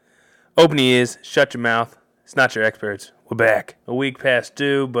Open your ears, shut your mouth. It's not your experts. We're back. A week past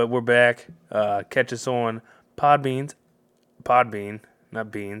due, but we're back. Catch us on Podbean,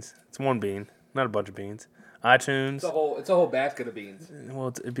 not beans. It's one bean, not a bunch of beans. iTunes. It's a whole basket of beans. Well,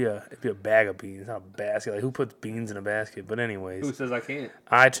 it'd be a bag of beans, not a basket. Like, who puts beans in a basket? But anyways, Who says I can't?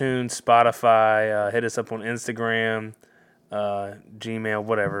 iTunes, Spotify. Hit us up on Instagram, Gmail,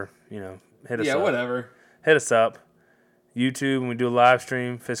 whatever. Hit us up. Yeah, whatever. Hit us up. YouTube, and we do a live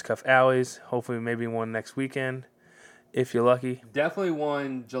stream, Fist Cuff Alleys. Hopefully, maybe one next weekend, if you're lucky. Definitely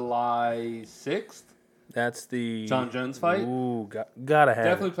one July 6th. That's the John Jones fight. Ooh, gotta have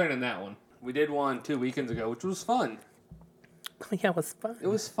Definitely planning that one. We did one 2 weekends ago, which was fun. it. Yeah, it was fun. It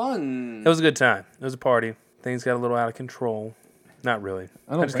was fun. It was a good time. It was a party. Things got a little out of control. Not really.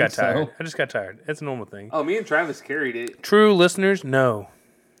 I don't just think got tired. so. I just got tired. It's a normal thing. Oh, me and Travis carried it. True listeners, no.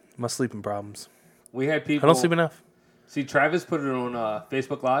 My sleeping problems. We had people. I don't sleep enough. See, Travis put it on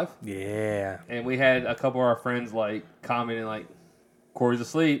Facebook Live, Yeah. and we had a couple of our friends commenting Corey's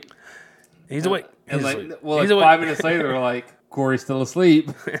asleep. He's awake. And He's like, asleep. well, He's like awake. 5 minutes later, they're like, Corey's still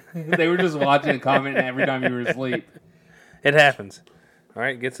asleep. They were just watching and commenting every time you were asleep. It happens. All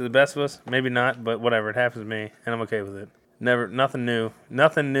right, gets to the best of us. Maybe not, but whatever. It happens to me, and I'm okay with it. Nothing new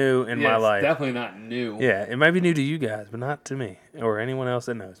in my It's life. definitely not new. Yeah, it might be new to you guys, but not to me or anyone else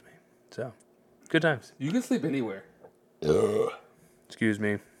that knows me. So, good times. You can sleep anywhere. Excuse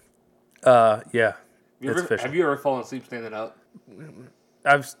me. Yeah, You it's ever, official. have you ever fallen asleep standing up?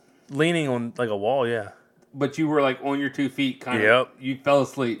 I was leaning on like a wall. Yeah. But you were on your 2 feet, kind of. Yep. You fell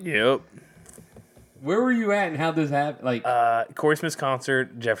asleep. Yep. Where were you at, and how did this happen? Corey Smith's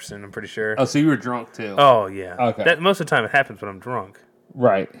concert, Jefferson. I'm pretty sure. Oh, so you were drunk too? Oh yeah. Okay. That most of the time it happens when I'm drunk.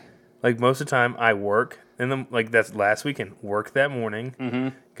 Right. Like most of the time I work, and then that's last weekend. Worked that morning. Mm-hmm.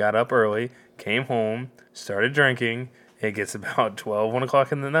 Got up early, came home, started drinking. It gets about 12, 1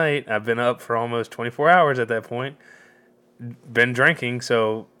 o'clock in the night. I've been up for almost 24 hours at that point. Been drinking,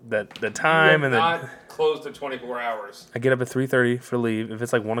 so that the time and not close to 24 hours. I get up at 3:30 for leave. If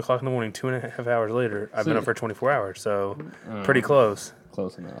it's like 1 o'clock in the morning, 2.5 hours later, I've been up for 24 hours. So pretty close.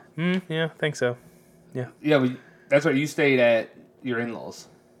 Close enough. Yeah, I think so. Yeah, that's right. You stayed at your in-laws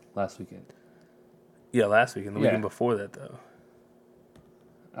last weekend. Yeah, last week and the Yeah. weekend before that though,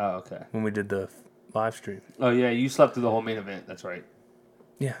 Oh, okay. when we did the live stream. Oh, yeah, you slept through the whole main event. That's right.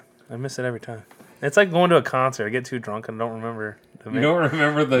 Yeah, I miss it every time. It's like going to a concert. I get too drunk and don't remember. You don't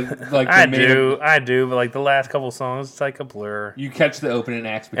remember the I main do, event? but like the last couple songs, it's like a blur. You catch the opening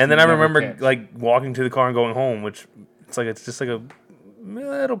acts, but And you then I never remember catch. like walking to the car and going home, which it's just like a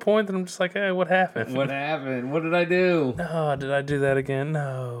little point that I'm just like, hey, what happened? What happened? What did I do? Oh, did I do that again?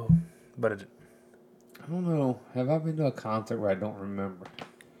 No, but it. I don't know. Have I been to a concert where I don't remember?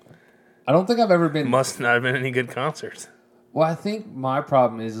 I don't think I've ever been. Must not have been any good concerts. Well, I think my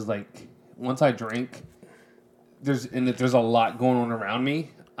problem is once I drink, there's a lot going on around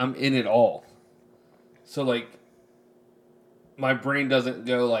me. I'm in it all. So my brain doesn't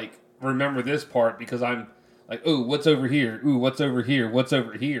go remember this part because I'm like, oh, what's over here? Ooh, what's over here? What's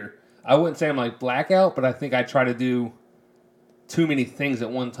over here? I wouldn't say I'm blackout, but I think I try to do too many things at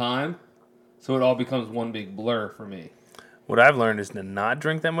one time, so it all becomes one big blur for me. What I've learned is to not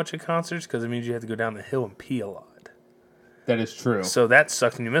drink that much at concerts because it means you have to go down the hill and pee a lot. That is true. So that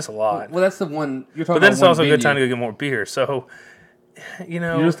sucks and you miss a lot. Well, that's the one you're talking But then about. it's also a good time venue. to go get more beer. So,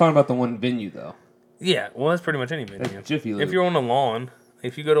 You're just talking about the one venue, though. yeah, well, that's pretty much any venue. That's Jiffy Lube. If you're on a lawn,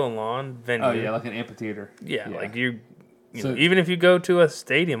 if you go to a lawn venue, Oh, yeah, like an amphitheater. yeah, like you So- know, even if you go to a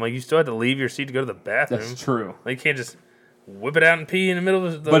stadium, you still have to leave your seat to go to the bathroom. That's true. Like, you can't just whip it out and pee in the middle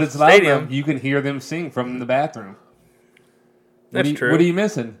of the But it's loud stadium. enough. You can hear them sing from the bathroom. That's true. What are you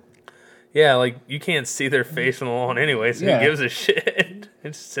missing? Yeah, you can't see their face on the lawn anyway, so Yeah. who gives a shit?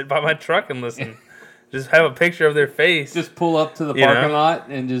 Just sit by my truck and listen. Just have a picture of their face. Just pull up to the You know? parking lot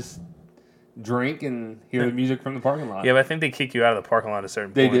and just drink and hear the music from the parking lot. Yeah, but I think they kick you out of the parking lot at a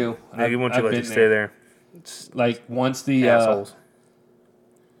certain They point. do. They won't I've let you been stay there. Once the Assholes.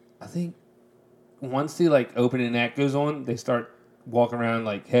 I think once the opening act goes on, they start walking around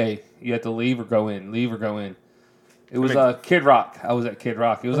hey, you have to leave or go in, leave or go in. It was Kid Rock. I was at Kid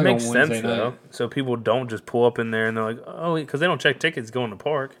Rock. It was It on makes Wednesday sense, night. though. So people don't just pull up in there and they're like, oh, because they don't check tickets going to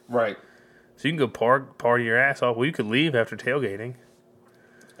park. Right. So you can go party your ass off. Well, you could leave after tailgating.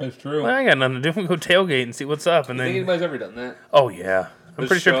 That's true. Well, I ain't got nothing to do. We go tailgate and see what's up. And I think then, anybody's ever done that. oh, yeah. I'm Just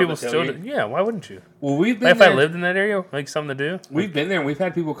pretty sure show up people at still do. tailgate? Yeah, why wouldn't you? Well, we've been If there. I lived in that area, something to do. We've been there, and we've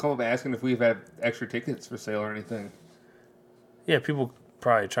had people come up asking if we've had extra tickets for sale or anything. Yeah, people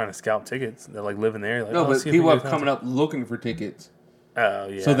probably trying to scalp tickets. They're living there. No, oh, but see if we people can have get coming up looking for tickets. Oh,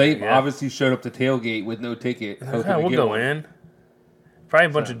 yeah. So they've yeah. obviously showed up to tailgate with no ticket. hoping Yeah, to we'll get go one. in. Probably a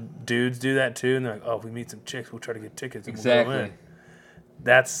bunch of dudes do that too, and they're like, "Oh, if we meet some chicks, we'll try to get tickets and we'll go Exactly. in."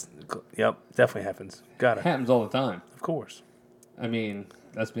 That's definitely happens. Got it. Happens all the time. Of course. I mean,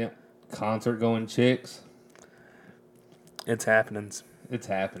 let's be concert going chicks. It's happening. It's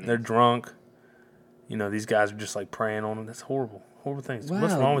happening. They're drunk. You know, these guys are just like preying on them. That's horrible. Horrible things. Wow.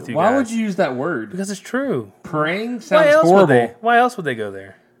 What's wrong with you Why guys? would you use that word? Because it's true. Praying sounds horrible. Why else would they go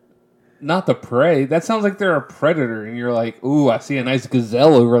there? Not the prey. That sounds like they're a predator, and you're like, ooh, I see a nice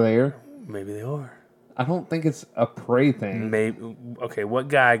gazelle over there. Maybe they are. I don't think it's a prey thing. Maybe. Okay, what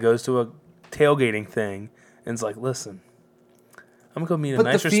guy goes to a tailgating thing and is like, listen, I'm going to go meet a But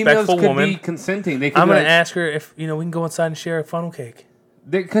nice, the females respectful could woman. be consenting. They could I'm be going to like, ask her if, we can go inside and share a funnel cake.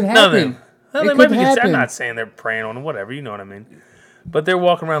 That could No, happen. they It might could be happen. I'm not saying they're preying on them, whatever, you know what I mean. But they're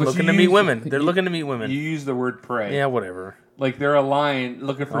walking around But looking you to meet use- women. They're you- looking to meet women. You use the word prey. Yeah, whatever. Like they're a lion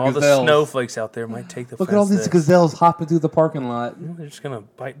looking for All gazelles. the snowflakes out there might take the Look at all these gazelles hopping through the parking lot. They're just going to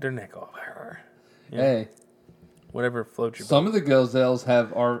bite their neck off. Yeah. Hey, Whatever floats your some boat. of the gazelles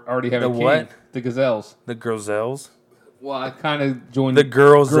already have The a king. what? The gazelles. The gazelles. Well, I kind of joined The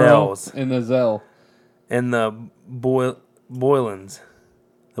girl girlzelles. and the zell. And the boylins.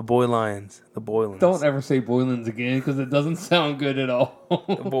 The boy lions. The boylins. Don't ever say Boylan's again because it doesn't sound good at all.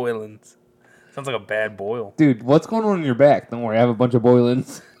 The boylins. Sounds like a bad boil. Dude, what's going on in your back? Don't worry, I have a bunch of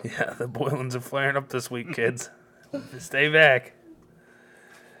Boylans. Yeah, the boylins are flaring up this week, kids. Stay back.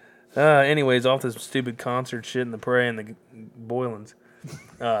 Anyways, off this stupid concert shit and the prey and the boylins.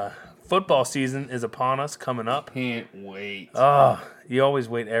 Football season is upon us, coming up. Can't wait. You always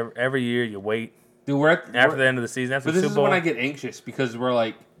wait. Every year you wait. Dude, we're at After the end of the season. After But the this Super is Bowl. when I get anxious because we're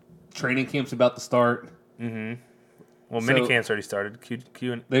like, training camp's about to start. Well, So- mini camps already started.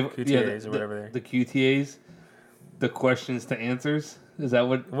 QTAs or whatever they. The QTAs, the questions to answers. Is that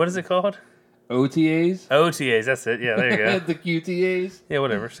what What is it called? OTAs? OTAs. That's it. Yeah, there you go. The QTAs. Yeah,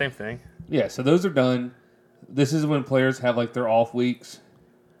 whatever. Same thing. Yeah, so those are done. This is when players have like their off weeks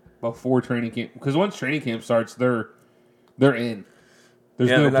before training camp. Because once training camp starts, they're in. There's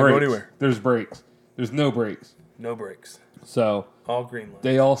Yeah, no they're not going breaks. anywhere. There's breaks. There's no breaks. No breaks. So All green light.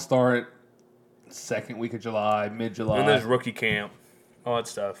 they all start second week of July, mid-July. And there's rookie camp. All that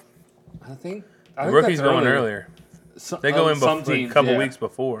stuff. I think The rookies that's going earlier. They go in some a teams, couple yeah. weeks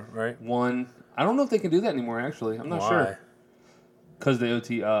before, right? I don't know if they can do that anymore. Actually, I'm not Why? sure because the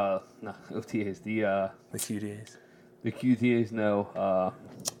OTAs, The QTAs. the QTAs, no.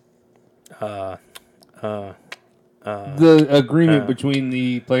 The agreement between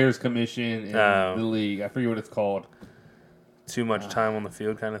the Players Commission and Oh. the league. I forget what it's called. Too much time on the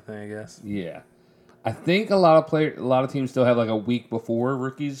field, kind of thing, I guess. Yeah, I think a lot of teams still have like a week before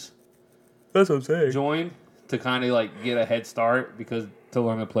rookies That's what I'm saying. join to kind of like get a head start because to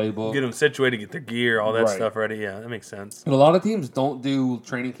learn the playbook. Get them situated, get their gear, all that Right. stuff ready. Yeah, that makes sense. But a lot of teams don't do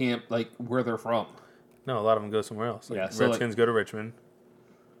training camp like where they're from. No, a lot of them go somewhere else. Like Yeah, so, like- Redskins go to Richmond.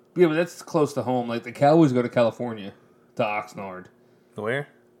 Yeah, but that's close to home. Like the Cowboys go to California, to Oxnard. Where?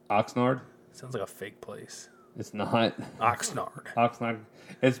 Oxnard? Sounds like a fake place. It's not Oxnard. Oxnard.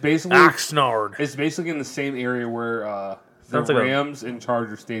 It's basically Oxnard. it's basically in the same area where the Sounds like a- Rams and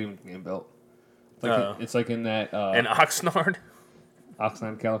Chargers Stadium getting built. Like Oh. it's like in that And Oxnard?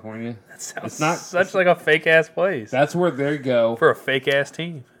 Oxnard, California. That sounds It's not- such like a fake ass place. That's where they go. For a fake ass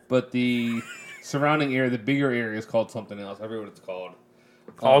team. But the surrounding area, the bigger area, is called something else. I forget what it's called.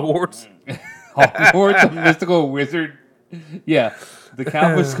 Hogwarts? Hogwarts, a mystical wizard. Yeah, the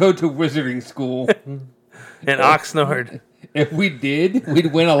Cowboys go to wizarding school. And Oxnard. If we did,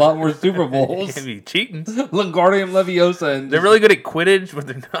 we'd win a lot more Super Bowls. It'd be cheating. Wingardium Leviosa, and They're really good at Quidditch, but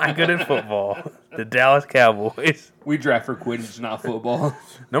they're not good at football. The Dallas Cowboys. we draft for Quidditch, not football.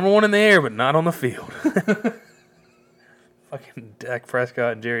 Number one in the air, but not on the field. Fucking Dak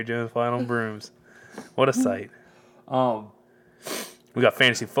Prescott and Jerry Jones flying on brooms. What a sight. We got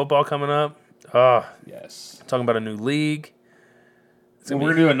fantasy football coming up. Yes. Talking about a new league. So we're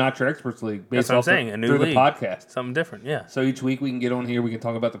gonna do a Not Your Experts League. That's what I'm saying, a new through league. the podcast. Something different, yeah. So each week we can get on here. We can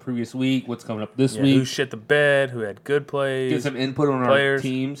talk about the previous week, what's coming up this Yeah, who week, shit the bed, who had good get plays. some input on players. our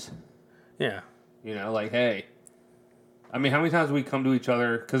teams. Yeah. You know, like hey, I mean, how many times we come to each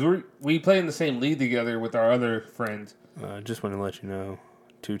other because we play in the same league together with our other friends. Just want to let you know,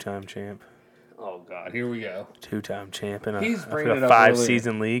 two-time champ. Oh God, here we go. Two-time champ in He's a bringing it up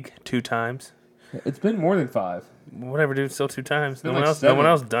 5-season league. 2 times. It's been more than 5. Whatever, dude. Still 2 times. No been one like else. No 7. one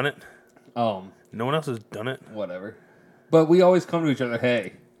else done it. No one else has done it. Whatever. But we always come to each other.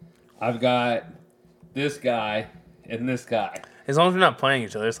 Hey, I've got this guy and this guy. As long as we're not playing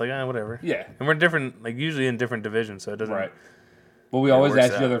each other, it's like whatever. Yeah. And we're different, like usually in different divisions, so it doesn't. Right. But we always works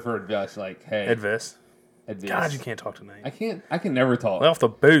ask each out. other for advice. Like, hey, Advice. at this. God, you can't talk tonight. I can never talk. Lay off the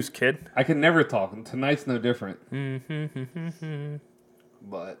booze, kid. I can never talk. And tonight's no different.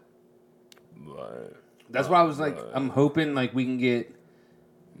 But that's why I was like, I'm hoping like we can get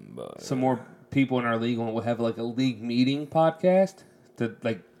some more people in our league, and we'll have like a league meeting podcast to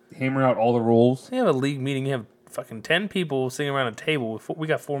like hammer out all the rules. You have a league meeting. You have fucking 10 people sitting around a table. We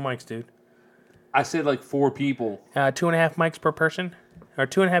got 4 mics, dude. I said like 4 people. 2.5 mics per person, or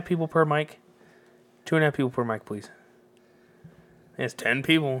 2.5 people per mic. 2.5 people per mic, please. It's 10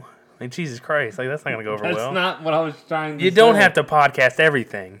 people. Like, Jesus Christ, like that's not gonna go over well. That's not what I was trying to say. You don't have to podcast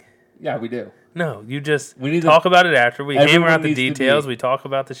everything. Yeah, we do. No, you just We need talk about it after. We hammer Everyone out the needs to details. be- We talk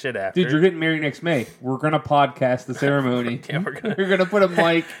about the shit after. Dude, you're getting married next May. We're gonna podcast the ceremony. Yeah, we're gonna- We're gonna put a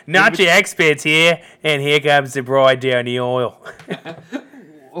mic. Not your experts here, and here comes the bride down the oil.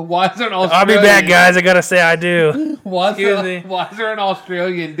 Why is there an Australian? I'll be back, guys. I gotta say I do. Why Excuse me. is there an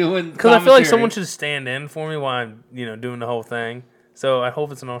Australian doing? Because I feel like commentary? someone should stand in for me while I'm, doing the whole thing. So I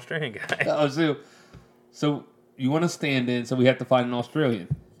hope it's an Australian guy. Oh, so you want to stand in? So we have to find an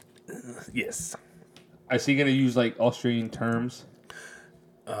Australian. Yes. Is he gonna use like Australian terms?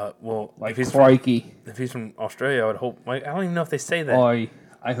 Well, Like if crikey. he's from Australia, I would hope. Like, I don't even know if they say that.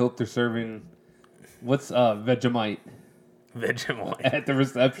 I hope they're serving. What's Vegemite Vegemite. at the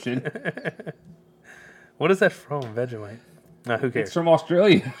reception? What is that from? Vegemite. No, who It's cares? from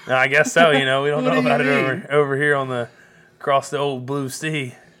Australia. No, I guess so. We don't What know do about it you mean? over here across the old blue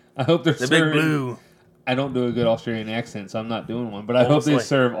sea, I hope they're the serving. big blue. I don't do a good Australian accent, so I'm not doing one. But I hope they Honestly.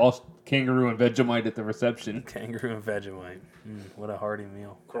 serve kangaroo and Vegemite at the reception. Kangaroo and Vegemite. What a hearty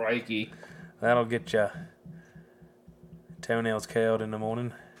meal. Crikey. That'll get you toenails curled in the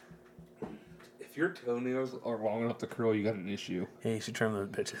morning. If your toenails are long enough to curl, you got an issue. Yeah, you should trim those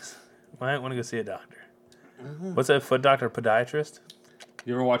bitches. Might want to go see a doctor. What's that, foot doctor, podiatrist?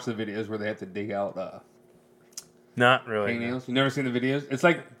 You ever watch the videos where they have to dig out Not really. hangnails? You never seen the videos? It's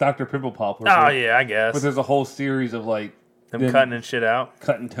like Dr. Pimple Pop. Oh, yeah, I guess. But there's a whole series of like Them cutting and shit out.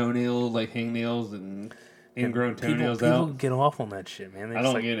 cutting toenails, like hangnails and ingrown toenails People out. get off on that shit, man. They I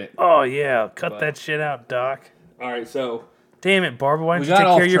just don't get it. Oh, yeah, cut But- that shit out, doc. All right, so Damn it, Barbara. Why we don't you got take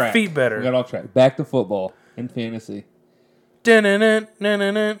off care of your track. feet better? We got off track. Back to football and fantasy.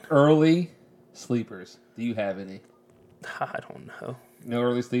 Dun-dun-dun-dun-dun-dun. Early sleepers. Do you have any? I don't know. No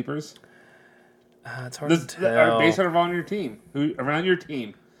early sleepers? It's hard to This, tell. based on your team. Around your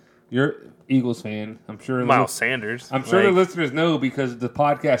team. You're Eagles fan. I'm sure. Miles Sanders. I'm sure the Like, listeners know because the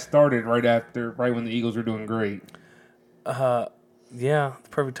podcast started right when the Eagles were doing great. yeah, the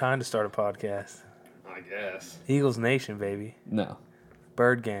perfect time to start a podcast. I guess. Eagles Nation, baby. No.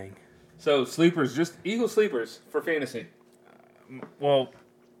 Bird Gang. So sleepers, just Eagles sleepers for fantasy. Well,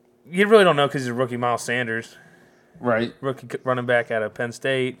 you really don't know because he's a rookie, Miles Sanders. Right. Rookie running back out of Penn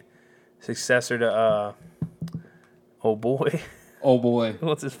State. Successor to, oh boy. Oh boy.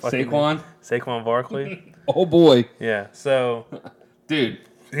 What's his fucking name? Saquon. Saquon Barkley. Oh boy. Yeah, so Dude.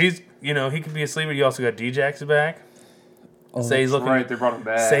 he's, he could be a sleeper. You also got D-Jax back. Oh, Say he's that's looking- right. They brought him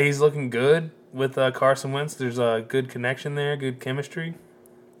back. Say he's looking good with Carson Wentz. There's a good connection there, good chemistry.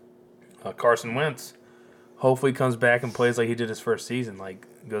 Carson Wentz hopefully comes back and plays like he did his first season, like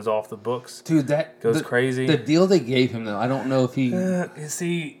goes off the books, Dude, that goes crazy. The deal they gave him though, I don't know if he You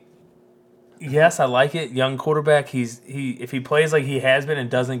see, yes, I like it. Young quarterback. If he plays like he has been and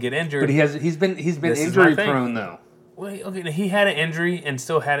doesn't get injured. but he's been This is injury my thing. prone though. Well, okay, he had an injury and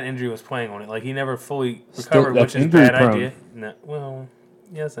still had an injury. Was playing on it. Like he never fully recovered, that's which is a injury bad prone. idea. No, well,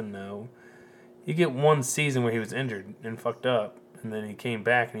 yes and no. You get one season where he was injured and fucked up, and then he came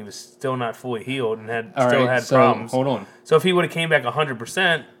back and he was still not fully healed and had problems. Hold on. So if he would have came back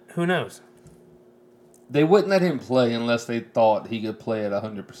 100%, who knows? They wouldn't let him play unless they thought he could play at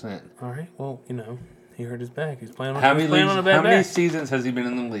 100%. All right. Well, he hurt his back. He's playing on. How he's many playing leagues, on a bad how many back. seasons has he been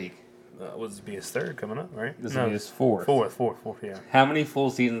in the league? Will this be his third coming up? Right. This will be his fourth. Fourth. Yeah. How many full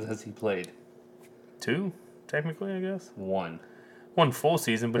seasons has he played? 2, technically, I guess. One. One full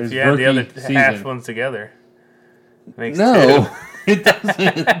season, but His if you add the other rookie half season. ones together, it makes No, 2. it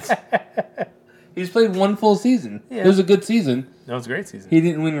doesn't. He's played one full season. Yeah. It was a good season. That was a great season. He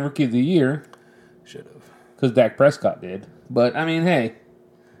didn't win Rookie of the Year Should have. because Dak Prescott did. But, I mean, hey,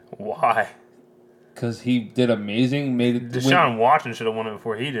 Why? because he did amazing. Made it. Deshaun Watson should have won it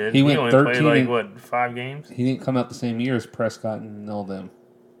before he did. He went only 13 played and- 5 games? He didn't come out the same year as Prescott and all them.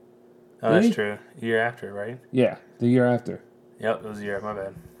 Oh, Did that's he? true. Year after, right? Yeah, the year after. Yep, it was a year. My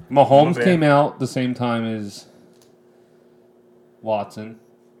bad. Mahomes bad. came out the same time as Watson.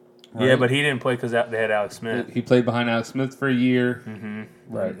 Yeah, right? but he didn't play because they had Alex Smith. He played behind Alex Smith for a year. Mm-hmm.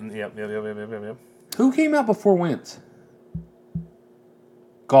 Right. Yep. Who came out before Wentz?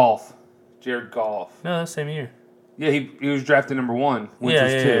 Golf. Jared Goff. No, that's the same year. Yeah, he was drafted number 1. Wentz Yeah,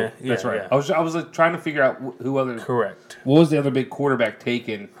 was yeah, 2. yeah, That's right. yeah. I was like, trying to figure out who other. Correct. What was the other big quarterback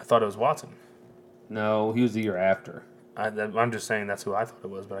taken? I thought it was Watson. No, he was the year after. I'm just saying that's who I thought it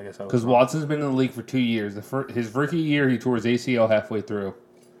was, but I guess I was Because wrong. Watson's been in the league for 2 years. His rookie year, he tore his ACL halfway through.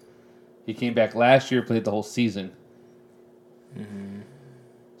 He came back last year, played the whole season. Mm-hmm.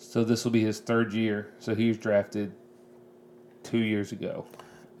 So this will be his 3rd year. So he was drafted 2 years ago.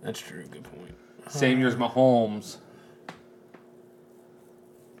 That's true. Good point. Same year as Mahomes.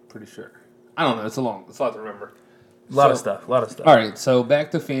 Pretty sure. I don't know. It's a lot to remember. A lot of stuff. All right, so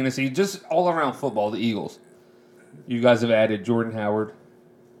back to fantasy. Just all around football, the Eagles. You guys have added Jordan Howard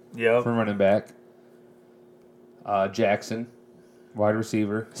Yep. for running back. Jackson, wide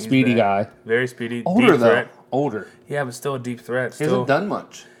receiver. Speedy back. guy. Very speedy. Older, deep though. threat. Older. Yeah, but still a deep threat. He Still. hasn't done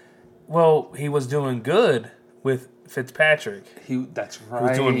much. Well, he was doing good with Fitzpatrick. That's right. He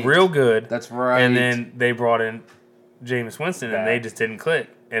was doing real good. That's right. And then they brought in Jameis Winston, and they Back. just didn't click.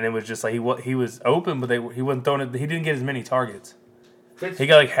 And it was just like he was open, but he wasn't throwing it. He didn't get as many targets. He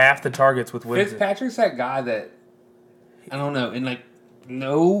got like half the targets with Winston. Fitzpatrick's that guy that, I don't know, in like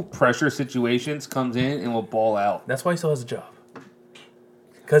no pressure situations comes in and will ball out. That's why he still has a job.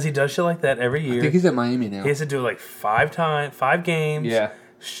 Because he does shit like that every year. I think he's at Miami now. He has to do it like 5 games. Yeah.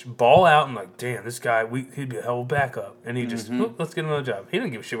 Ball out and like, damn, this guy, he'd be a hell of a backup. And he just, let's get another job. He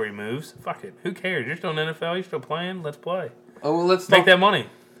didn't give a shit where he moves. Fuck it. Who cares? You're still in the NFL. You're still playing. Let's play. Oh, well, let's Make that money.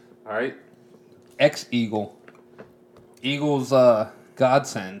 All right. Ex-Eagle. Eagles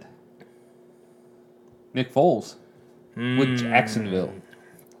godsend. Nick Foles with Jacksonville.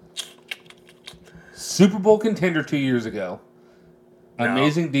 Super Bowl contender 2 years ago. No.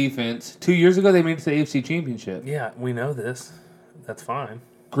 Amazing defense. 2 years ago, they made it to the AFC Championship. Yeah, we know this. That's fine.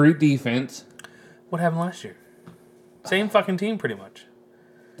 Great defense. What happened last year? Same fucking team, pretty much.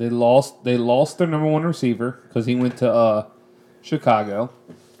 They lost their number 1 receiver because he went to Chicago.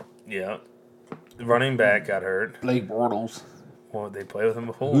 Yeah. The running back got hurt. Blake Bortles. Well, they played with him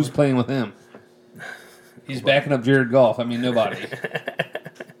before. Who's playing with him? He's backing up Jared Goff. I mean, nobody.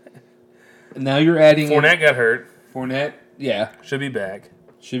 And now you're adding Fournette got hurt. Fournette, yeah, Should be back.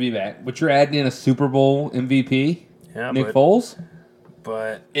 should be back. But you're adding in a Super Bowl MVP, Yeah, Nick Foles.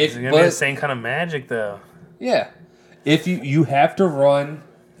 But If- is it going to be but- the same kind of magic, though? Yeah, if you have to run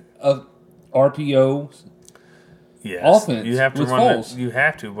a RPO, Yes. Offense You have to with run Foles. it. You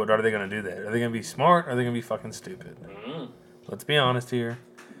have to, but are they going to do that? Are they going to be smart? Or are they going to be fucking stupid? Let's be honest here.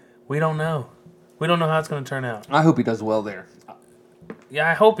 We don't know. We don't know how it's going to turn out. I hope he does well there. Yeah,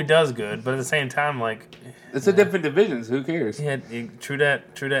 I hope he does good, but at the same time, like, It's a different divisions. Who cares? yeah, true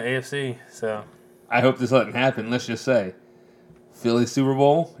that AFC. So I hope this doesn't happen. Let's just say, Philly Super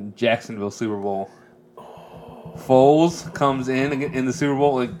Bowl, Jacksonville Super Bowl. Foles comes in the Super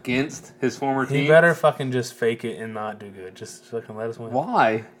Bowl against his former team. he better fucking just fake it and not do good. Just fucking let us win.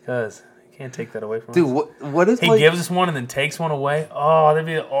 Why, Because you can't take that away from dude? us. What is He like? gives us one and then takes one away. Oh, that'd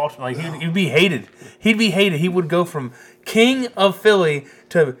be the ultimate. Like he'd be hated. He'd be hated. He would go from king of Philly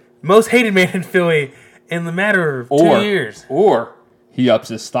to most hated man in Philly in the matter of 2 years. Or he ups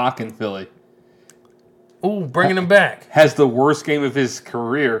his stock in Philly. Ooh, bringing him back. Has the worst game of his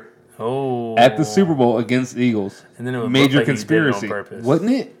career Oh, at the Super Bowl against the Eagles. And then it would Major look like he did it on conspiracy, purpose.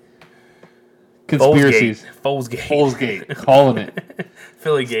 wasn't it? Conspiracies. Folesgate. Folesgate, calling it.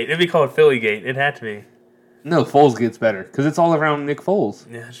 Phillygate. It'd be called Phillygate. It had to be. No, Folesgate's better because it's all around Nick Foles.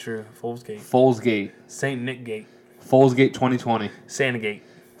 Yeah, that's true. Folesgate. Folesgate. Saint Nick Gate. Folesgate 2020. Santa Gate.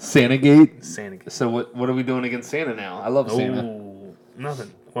 Santagate. Santa Gate. So what are we doing against Santa now? I love Santa. Ooh,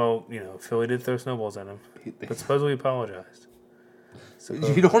 nothing. Well, Philly did throw snowballs at him, but supposedly apologized.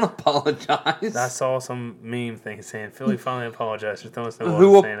 You don't apologize. I saw some meme thing saying Philly finally apologized for throwing snowballs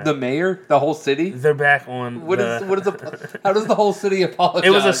Who? at Santa. The mayor? The whole city? They're back on. What is how does the whole city apologize?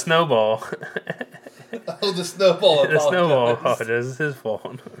 It was a snowball. Oh, the snowball. The snowball apologized. It's his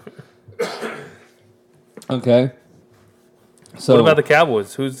fault. Okay. So What about the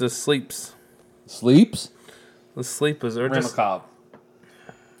Cowboys? Who's the sleeps? sleeps? The sleepers are Randall just Cobb.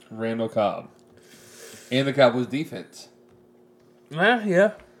 Randall Cobb. And the Cowboys defense.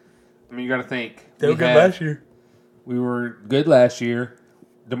 yeah. I mean, you got to think. They were good last year. We were good last year.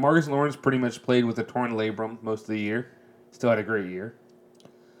 DeMarcus Lawrence pretty much played with a torn labrum most of the year. Still had a great year.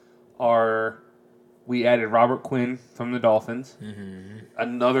 We added Robert Quinn from the Dolphins. Mm-hmm.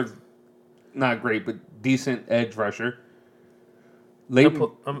 Another, not great, but decent edge rusher. I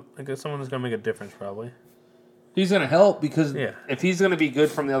guess someone's gonna make a difference probably. He's going to help because Yeah. if he's going to be good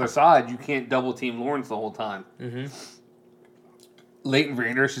from the other side, you can't double team Lawrence the whole time. Mm-hmm. Leighton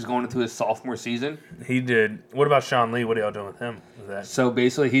Vanders is going into his sophomore season. He did. What about Sean Lee? What are y'all doing with him? With that? So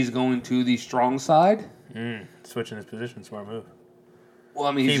basically, he's going to the strong side. Switching his position, smart move. Well,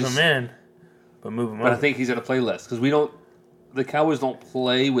 I mean, Keep him in, but move him But up. I think he's going to play less because the Cowboys don't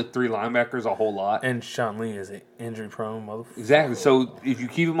play with 3 linebackers a whole lot. And Sean Lee is an injury-prone motherfucker. Exactly. So if you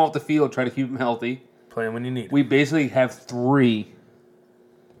keep him off the field, try to keep him healthy. Play him when you need him. We basically have 3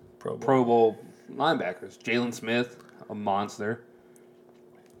 Pro Bowl. Pro Bowl linebackers. Jalen Smith, a monster.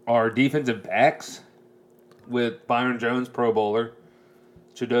 Our defensive backs with Byron Jones, Pro Bowler.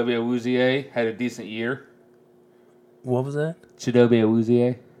 Chidobe Awuzie had a decent year. What was that? Chidobe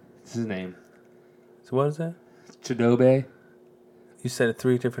Awuzie. That's his name. So what is that? Chidobe You said it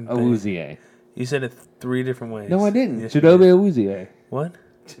 3 different things. Awuzie. You said it 3 different ways. No, I didn't. Yes, you Chidobe did. Awuzie. What?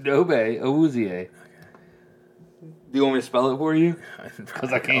 Chidobe Awuzie. Do you want me to spell it for you?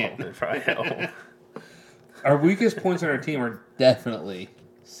 Because I can't. Probably Our weakest points on our team are definitely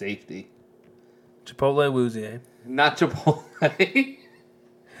safety. Chipotle Woozier. Not Chipotle.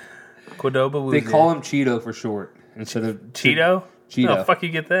 Cordoba Woozier. They call him Cheeto for short instead of Cheeto? Cheeto. How the fuck you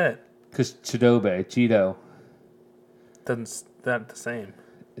get that? Because Chidobe, Cheeto, Doesn't that the same?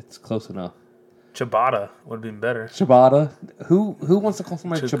 it's close enough. Ciabatta would have been better. Ciabatta. Who wants to call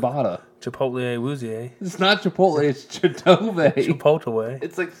somebody Chip- Ciabatta? Chipotle Woozier. It's not Chipotle. It's Chidobe. Chipotle.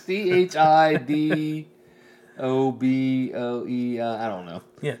 It's like CHIDOBOE. I don't know.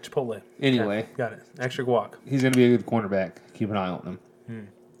 Yeah, Chipotle. Anyway. Okay, got it. Extra guac. He's gonna be a good cornerback. Keep an eye on him.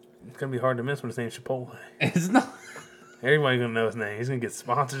 It's gonna be hard to miss when his name's Chipotle. It's not. Everybody's gonna know his name. He's gonna get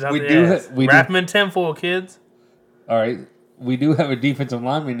sponsors out We the do ass. ha- we Wrap do- him in tinfoil, kids. All right. We do have a defensive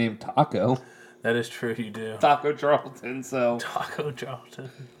lineman named Taco. That is true. You do. Taco Charlton. So, Taco Charlton.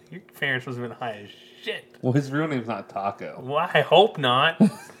 Your parents must have been high as shit. well, his real name's not Taco. Well, I hope not.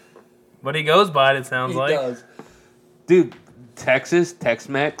 But he goes by it. It sounds like. does. Dude, Texas,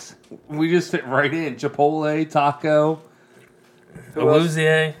 Tex-Mex, we just fit right in. Chipotle, Taco. A woozy,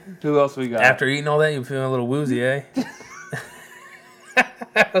 eh? Who else we got? After eating all that, you feel a little woozy, eh?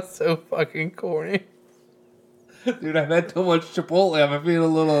 That's so fucking corny. Dude, I've had too much Chipotle. I'm feeling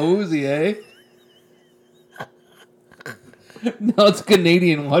a little woozy, eh? No, it's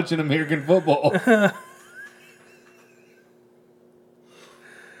Canadian watching American football.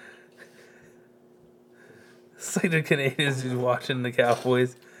 It's like the Canadians who's watching the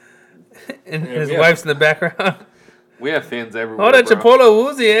Cowboys. And Yeah, his we wife's in the background. We have fans everywhere. Oh, that bro. Chipotle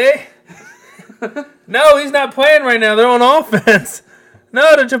woozy, eh? No, he's not playing right now. They're on offense.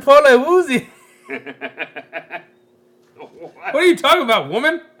 No, the Chipotle woozy. What are you talking about,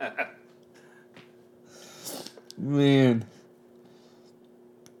 woman? Man.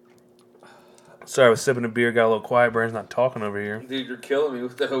 Sorry, I was sipping a beer, got a little quiet. Brandon's not talking over here. Dude, you're killing me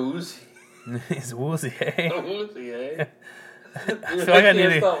with the woozy. He's woozy, eh? Woozy, eh? I feel like I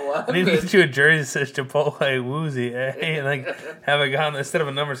need to get you a jersey that says Chipotle woozy, eh? And like have a guy instead of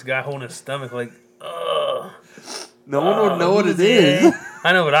a numbers, a guy holding his stomach like, ugh. No one would know what it woozy, is. eh?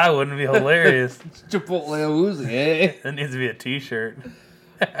 I know, but I wouldn't be hilarious. Chipotle woozy, eh? That needs to be a T-shirt.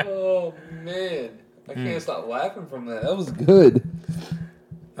 Oh, man. I can't stop laughing from that. That was good.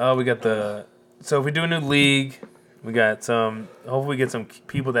 Oh, we got the. So if we do a new league, we got some. Hopefully, we get some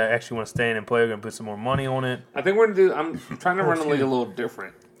people that actually want to stay in and play. We're gonna put some more money on it. I think we're going to do... I'm trying to run the league a little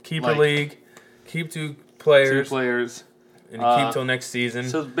different. Keep Like, a league. Keep 2 Two players. players. And keep till next season.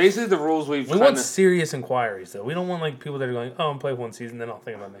 So basically the rules we tried want to... serious inquiries, though. We don't want like people that are going, "Oh, I'm playing one season, then I'll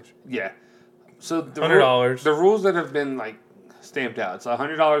think about next year." Yeah. So the $100. The rules that have been like stamped out. It's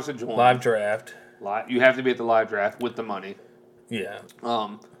 $100 to join. Live draft. You have to be at the live draft with the money. Yeah.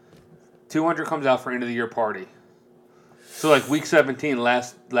 $200 comes out for end of the year party. So like week 17,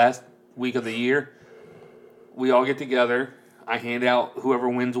 last week of the year, we all get together. I hand out whoever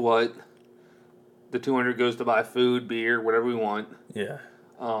wins what. The $200 goes to buy food, beer, whatever we want. Yeah.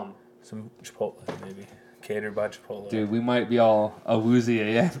 Some Chipotle, maybe. Catered by Chipotle. Dude, we might be all a woozy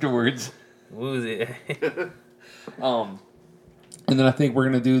afterwards. Woozy. And then I think we're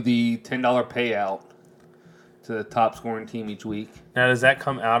going to do the $10 payout to the top scoring team each week. Now, does that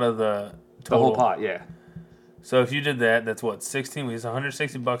come out of the total? The whole pot, yeah. So if you did that, that's what, 16 weeks,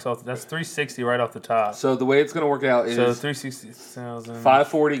 $160 off. That's $360 right off the top. So the way it's going to work out is So 360,000.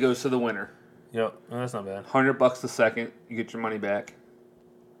 $540 goes to the winner. Yep, oh, that's not bad. $100 the second, you get your money back.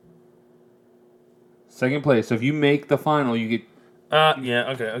 Second place. So if you make the final, you get Yeah,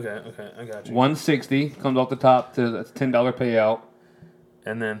 okay, I got you. $160 comes off the top to that's $10 payout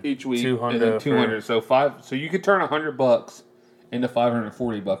And then each week, 200 and then $200. for- So you could turn $100 into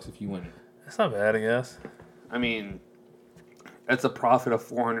 $540 if you win it. That's not bad, I guess. I mean, that's a profit of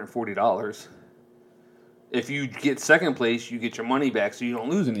 $440. If you get second place, you get your money back, so you don't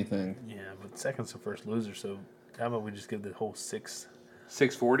lose anything. Yeah, but second's the first loser, so how about we just give the whole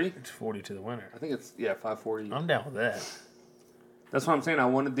 640? 640 to the winner? I think it's 540. I'm down with that. That's what I'm saying. I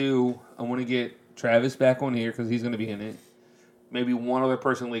want to get Travis back on here because he's going to be in it. Maybe one other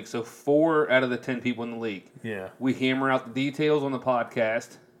person in the league. So 4 out of the 10 people in the league. Yeah. We hammer out the details on the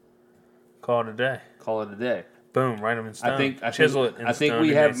podcast. Call it a day. Call it a day. Boom, write them in stone. Chisel it in stone. I think we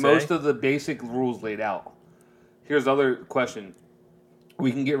have most of the basic rules laid out. Here's the other question.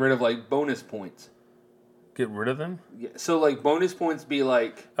 We can get rid of like bonus points. Get rid of them? Yeah. So like bonus points be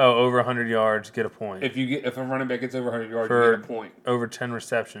like over 100 yards, get a point. If a running back gets over 100 yards, you get a point. Over 10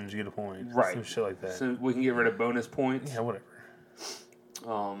 receptions, you get a point. Right. Some shit like that. So we can get rid of bonus points. Yeah, whatever.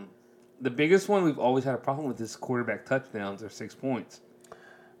 The biggest one we've always had a problem with is quarterback touchdowns or 6 points.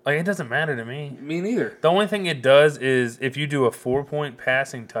 Like, it doesn't matter to me. Me neither. The only thing it does is if you do a 4-point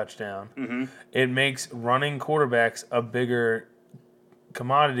passing touchdown, it makes running quarterbacks a bigger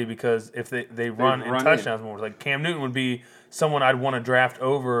commodity because if they run in touchdowns more. Like Cam Newton would be someone I'd want to draft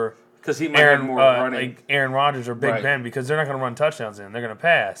over because he might have more running. Like Aaron Rodgers or Big Ben because they're not going to run touchdowns in. They're going to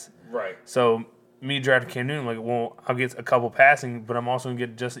pass. Right. So me drafting Cam Newton, like, well, I'll get a couple passing, but I'm also going to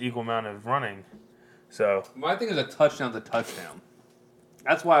get just the equal amount of running. So my thing is a touchdown's a touchdown.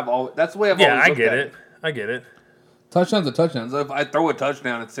 That's why that's the way I've always looked at it. I get it. Touchdowns are touchdowns. If I throw a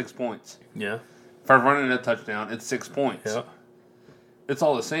touchdown, it's 6 points. Yeah. If I run in a touchdown, it's 6 points. Yeah. It's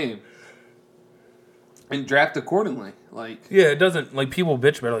all the same. And draft accordingly. Yeah, it doesn't, like, people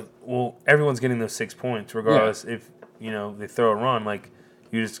bitch about it, like, well, everyone's getting those 6 points regardless if, they throw a run, like,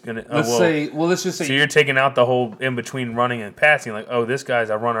 you're just going to, let's just say. So you're taking out the whole in between running and passing, like, oh, this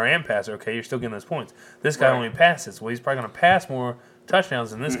guy's a runner and passer, okay, you're still getting those points. This guy only passes. Well, he's probably going to pass more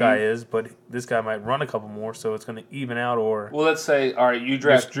touchdowns than this guy is, but this guy might run a couple more, so it's going to even out or. Well, let's say, all right, you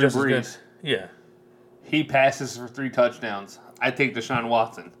draft Drew Brees. Yeah. He passes for 3 touchdowns. I take Deshaun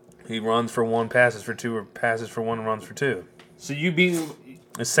Watson. He runs for 1, passes for 2, or passes for 1 and runs for 2. So you beat him.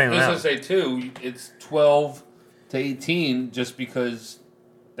 It's the same amount. Let's say 2. It's 12 to 18 just because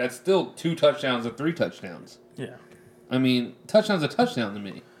that's still 2 touchdowns or 3 touchdowns. Yeah. I mean, touchdown's a touchdown to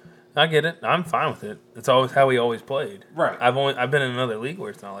me. I get it. I'm fine with it. It's always how we always played. Right. I've been in another league where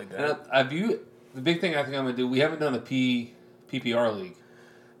it's not like that. And the big thing I think I'm going to do, we haven't done a PPR league.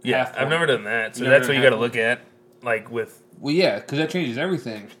 Yeah, I've never done that. So that's what you got to look at, like with. Well, yeah, because that changes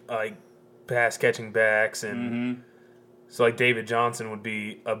everything. Like pass catching backs and so like David Johnson would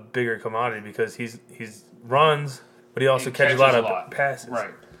be a bigger commodity because he's runs, but he also catches a lot of passes.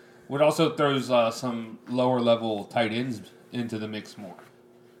 Right. What also throws some lower level tight ends into the mix more.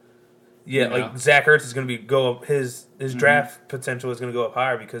 Yeah, like Zach Ertz is going to go up. His draft potential is going to go up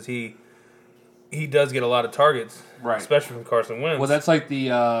higher because he does get a lot of targets, right? Especially from Carson Wentz. Well, that's like the.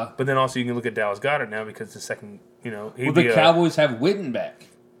 But then also you can look at Dallas Goedert now because the second, the Cowboys have Witten back.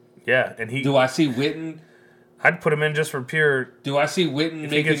 Yeah, and he. Do I see Witten? I'd put him in just for pure. Do I see Witten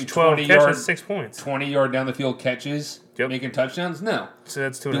making 12 catches, yard, 6 points, 20-yard down the field catches, making touchdowns? No. So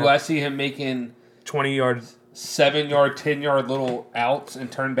that's 2. Do I see him making 20 yards, 7-yard, 10-yard little outs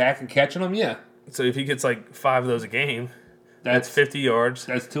and turn back and catching them? Yeah. So if he gets like 5 of those a game, that's 50 yards.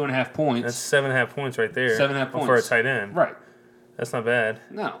 That's 2.5 points. That's 7.5 points right there. 7.5 points for a tight end. Right. That's not bad.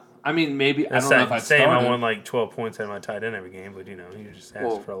 No. I mean, maybe that's I don't know if I'd start I want like 12 points out of my tight end every game, but you just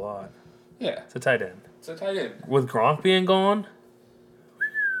ask for a lot. Yeah. It's a tight end. It's a tight end. With Gronk being gone?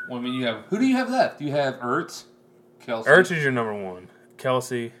 Well, I mean, who do you have left? You have Ertz, Kelsey. Ertz is your number 1.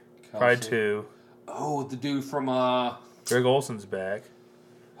 Kelsey. Probably 2. Oh, the dude from Greg Olson's back.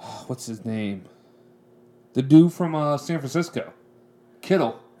 What's his name? The dude from San Francisco.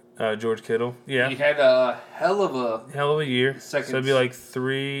 Kittle. George Kittle. Yeah. He had a hell of a year. So it'd be like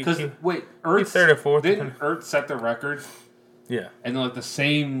 3. Because Ertz 3rd or 4th. Didn't Ertz set the record? Yeah. And then like the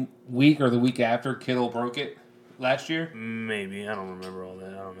same week or the week after, Kittle broke it last year? Maybe. I don't remember all that.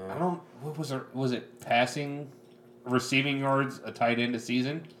 I don't know. What was it passing, receiving yards, a tight end a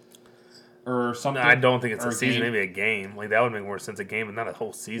season? Or something? No, I don't think it's a season. Game? Maybe a game. Like, that would make more sense a game, but not a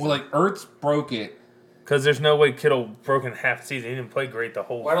whole season. Well, like, Ertz broke it. Because there's no way Kittle broke in half a season. He didn't play great the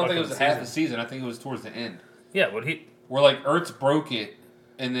whole I don't think it was half a season. I think it was towards the end. Yeah, but where, like, Ertz broke it,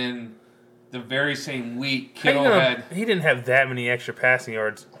 and then the very same week, Kittle had... He didn't have that many extra passing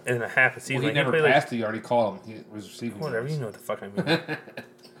yards in a half a season. Well, he never passed the yard. He called him. He was receiving whatever, yards. you know what the fuck I mean.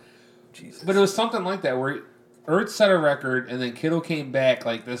 Jesus. But it was something like that, where Ertz set a record, and then Kittle came back,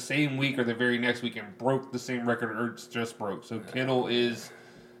 like, the same week or the very next week and broke the same record Ertz just broke. So Kittle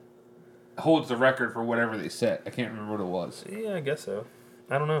holds the record for whatever they set. I can't remember what it was. Yeah, I guess so.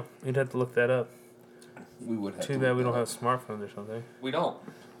 I don't know. You'd have to look that up. We would have Too bad we don't have smartphones or something. We don't.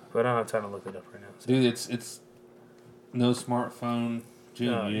 but I don't have time to look it up right now. So. Dude, it's no smartphone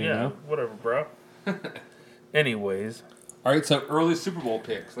June, you know? Whatever, bro. Anyways. All right, so early Super Bowl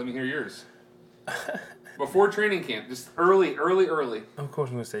picks. Let me hear yours. Before training camp, just early. Of course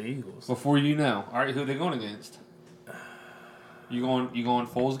I'm going to say Eagles. Before you know. All right, who are they going against? You going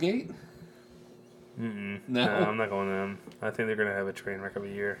Foles Gate? No, No? I'm not going to them. I think they're going to have a train wreck of a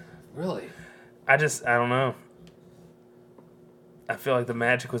year. Really? I don't know. I feel like the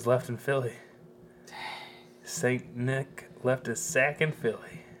magic was left in Philly. St. Nick left his sack in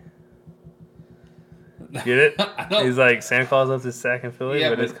Philly. Get it? He's like, Santa Claus left his sack in Philly,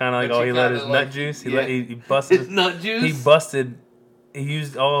 but it's kind of like, he let his nut juice. He busted his nut juice? He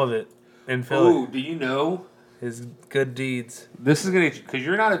used all of it in Philly. Ooh, do you know? His good deeds. This is going to, because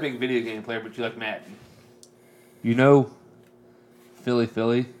you're not a big video game player, but you like Madden. You know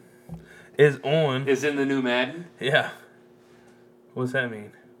Philly is in the new Madden? Yeah. What's that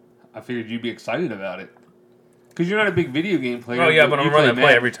mean? I figured you'd be excited about it. Because you're not a big video game player. Oh, yeah, but I'm running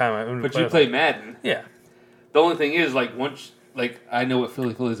play every time. But you play Madden. Yeah. The only thing is, I know what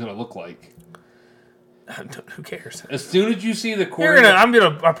Philly's going to look like. Who cares? As soon as you see the quarterback...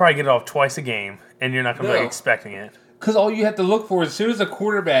 I'll probably get it off twice a game, and you're not going to be expecting it. Because all you have to look for is, as soon as the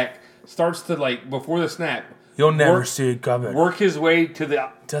quarterback starts to, before the snap... You'll never see it coming. Work his way to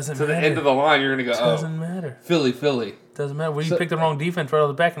the end of the line, you're going to go, Doesn't matter. Philly. Doesn't matter. Well, you picked the wrong defense right off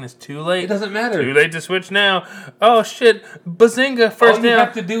the back, and it's too late. It doesn't matter. Too late to switch now. Oh, shit. Bazinga, first all down. All you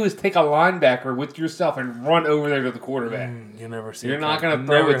have to do is take a linebacker with yourself and run over there to the quarterback. You'll never see You're it not coming.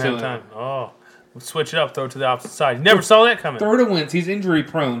 going to throw it to him. Time. Oh, switch it up. Throw it to the opposite side. You never saw that coming. Throw to Wentz. He's injury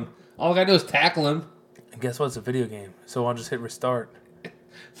prone. All I got to do is tackle him. And guess what? It's a video game. So I'll just hit restart.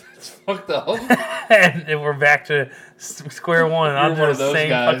 It's fucked up. And we're back to square one. I'll do the same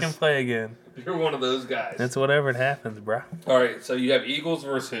fucking play again. You're one of those guys. It's whatever it happens, bro. All right, so you have Eagles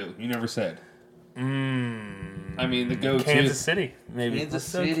versus who? You never said. I mean, the go-to. Kansas City, maybe. Kansas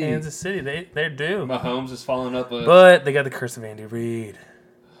City. They're due. Mahomes is following up a... But they got the curse of Andy Reid.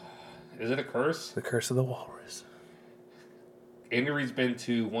 Is it a curse? The curse of the walrus. Andy Reid's been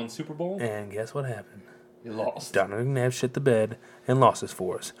to one Super Bowl. And guess what happened? He lost. Donovan McNabb shit the bed and lost his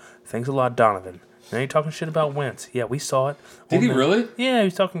for us. Thanks a lot, Donovan. Now you're talking shit about Wentz. Yeah, we saw it. Did he really? Yeah, he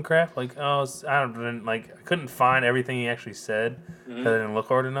was talking crap. I couldn't find everything he actually said because I didn't look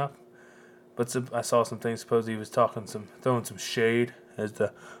hard enough. But I saw some things. Supposedly he was throwing some shade, as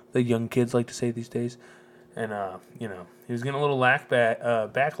the young kids like to say these days. And he was getting a little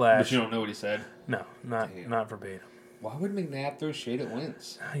backlash. But you don't know what he said. No, not verbatim. Why would McNabb throw shade at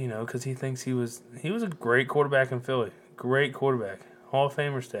Wentz? Because he thinks he was a great quarterback in Philly. Great quarterback, Hall of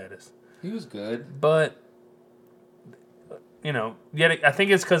Famer status. He was good. But, yet I think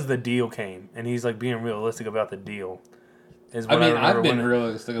it's because the deal came, and he's, being realistic about the deal. I've been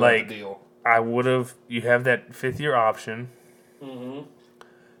realistic about the deal. You have that fifth-year option. Mm-hmm.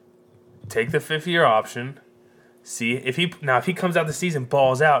 Take the fifth-year option. See, if he comes out the season,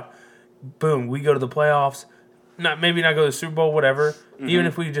 balls out, boom, we go to the playoffs. Maybe not go to the Super Bowl, whatever. Mm-hmm. Even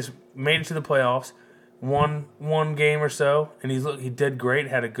if we just made it to the playoffs, one game or so, and he did great,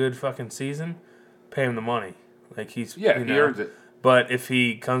 had a good fucking season, pay him the money. He earned it. But if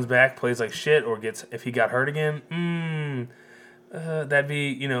he comes back, plays like shit, or if he got hurt again, that'd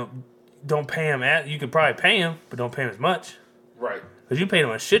be, don't pay him. You could probably pay him, but don't pay him as much. Right. Because you paid him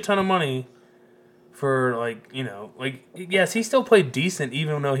a shit ton of money for, yes, he still played decent,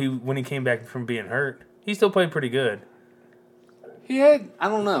 even though when he came back from being hurt. He still played pretty good. He had, I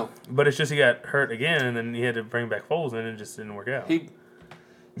don't know. But it's just he got hurt again, and then he had to bring back Foles, and it just didn't work out. He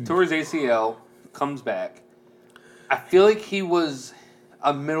tore his ACL, comes back. I feel like he was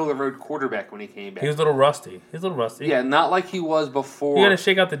a middle-of-the-road quarterback when he came back. He was a little rusty. Yeah, not like he was before. You got to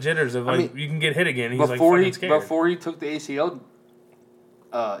shake out the jitters of, you can get hit again. He's fucking scared. Before he took the ACL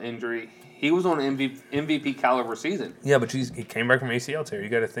injury, he was on an MVP caliber season. Yeah, but he came back from ACL tear. You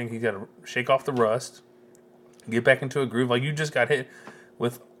got to think he's got to shake off the rust, get back into a groove. You just got hit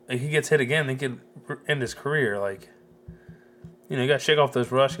with. He gets hit again, they could end his career. You got to shake off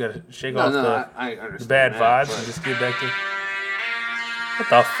those rust. You got to shake off the bad vibes and just get back to. What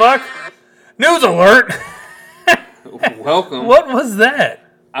the fuck? News alert! Welcome. What was that?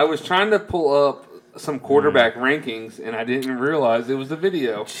 I was trying to pull up some quarterback rankings, and I didn't realize it was a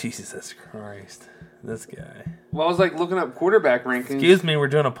video. Jesus Christ. This guy. Well, I was looking up quarterback rankings. Excuse me, we're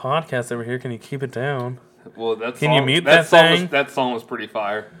doing a podcast over here. Can you keep it down? Well, Can you mute that thing? That song was pretty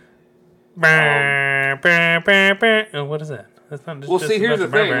fire. What is that? That's not just see, here's the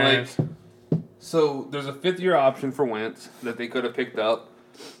thing. So, there's a fifth-year option for Wentz that they could have picked up.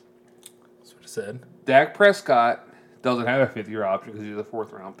 That's what it said. Dak Prescott doesn't have a fifth-year option because he's a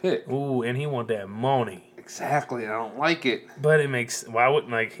fourth-round pick. Ooh, and he want that money. Exactly. I don't like it. But it makes... Why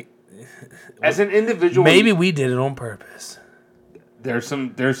wouldn't, like... As an individual... Maybe we did it on purpose. There's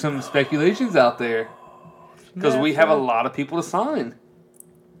some speculations out there. Because we have a lot of people to sign.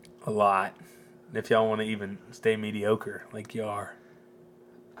 A lot. If y'all want to even stay mediocre like you are.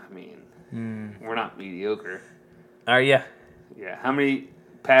 I mean, we're not mediocre. Are ya? Yeah. How many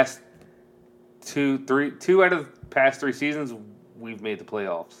past two out of the past 3 seasons we've made the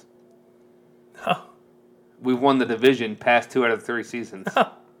playoffs? Oh. We've won the division past 2 out of 3 seasons.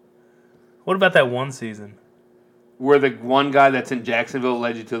 What about that one season? Where the one guy that's in Jacksonville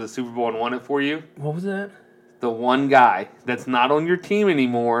led you to the Super Bowl and won it for you? What was that? The one guy that's not on your team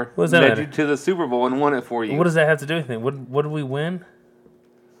anymore What does that led matter? you to the Super Bowl and won it for you. What does that have to do with anything? What did we win?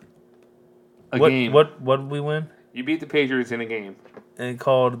 A game. What did we win? You beat the Patriots in a game. And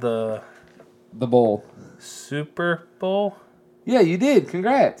called the bowl. Super Bowl? Yeah, you did.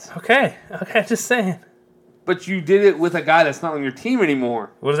 Congrats. Okay, just saying. But you did it with a guy that's not on your team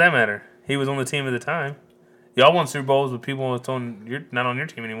anymore. What does that matter? He was on the team at the time. Y'all won Super Bowls with people that's not on your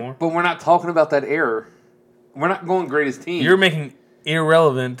team anymore. But we're not talking about that error. We're not going greatest team. You're making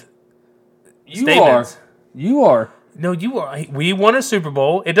irrelevant you statements. You are. No, you are. We won a Super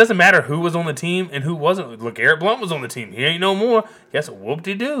Bowl. It doesn't matter who was on the team and who wasn't. Look, Eric Blunt was on the team. He ain't no more. Yes,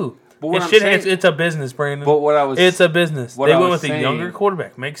 whoop-de-doo. But what It's a business, Brandon. But what I was... It's a business. What They I went was with a saying- younger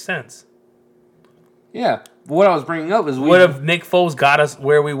quarterback. Makes sense. Yeah. But what I was bringing up is What if Nick Foles got us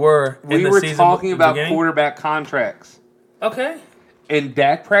where we were in we the were season talking about beginning? quarterback contracts. Okay. And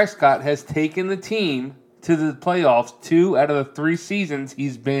Dak Prescott has taken the team to the playoffs 2 out of the 3 seasons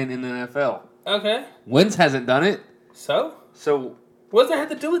he's been in the NFL. Okay. Wentz hasn't done it. So? So What does that have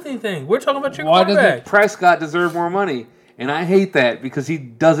to do with anything? We're talking about your why quarterback. doesn't Prescott deserve more money? And I hate that because he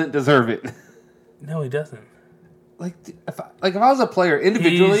doesn't deserve it. No, he doesn't. Like if I was a player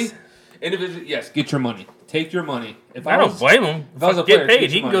individually, He's- yes, get your money. Take your money. If I don't blame him. if I was a Get player, paid. get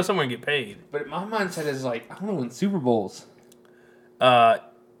He your can go money. somewhere and get paid. But my mindset is like, I want to win Super Bowls.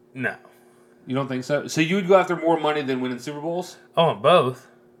 No. You don't think so? So you would go after more money than winning Super Bowls? I want both.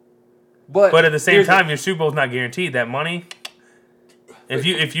 But But at the same here's time, your Super Bowl's not guaranteed. That money,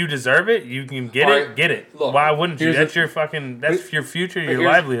 if you deserve it, you can get All it. right, Get it. look, Why wouldn't you? here's That's a- your fucking. That's your future, your here's-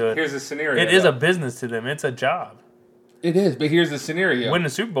 livelihood. Here's the scenario. It is though. a business to them. It's a job. It is, but here's the scenario. Winning the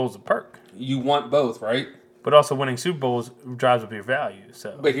Super Bowl is a perk, You want both, right? but also winning Super Bowls drives up your value.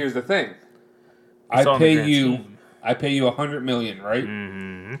 So But here's the thing. It's all I in the pay grand you scheme. $100 million, right?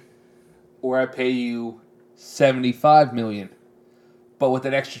 Mm-hmm. Or I pay you $75 million. But with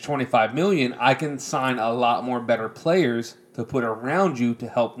that extra $25 million, I can sign a lot more better players to put around you to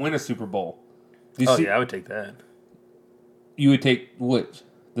help win a Super Bowl. Do you Oh see- yeah, I would take that. You would take which?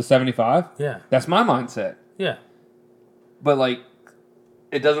 The 75? Yeah, That's my mindset. yeah. But like,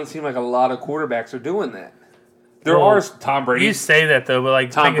 it doesn't seem like a lot of quarterbacks are doing that. There Well, are Tom Brady. You say that though, but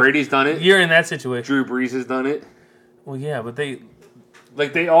like Tom think of- Brady's done it. You're in that situation. Drew Brees has done it. Well, yeah, but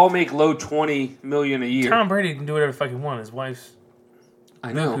Like they all make low $20 million a year. Tom Brady can do whatever the fuck he wants. His wife's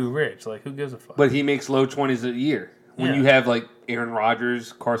I know, who rich. Like who gives a fuck? but he makes low 20s a year. When Yeah. you have like Aaron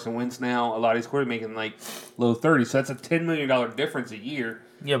Rodgers, Carson Wentz now, a lot of these quarterbacks making like low 30s. So that's a $10 million difference a year.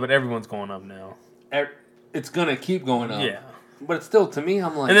 Yeah, but everyone's going up now. It's gonna keep going up. Yeah, But it's still, to me,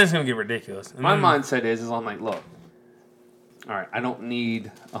 I'm like, and then it's gonna get ridiculous. And my then- mindset is I'm like, look, all right, I don't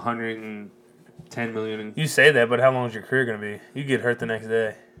need 110 million. And You say that, but how long is your career gonna be? You get hurt the next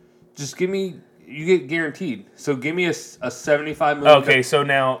day. just give me, you get guaranteed. So give me a $75 million. Okay, so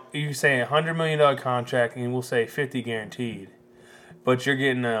now you say $100 million contract, and we'll say 50 guaranteed, but you're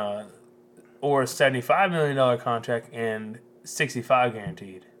getting a $75 million contract and 65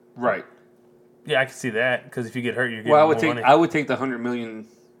 guaranteed. Right. Yeah, I can see that because if you get hurt, you're getting Well, more money. I would take the 100 million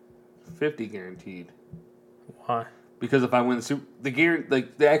 50 guaranteed. Why? Because if I win the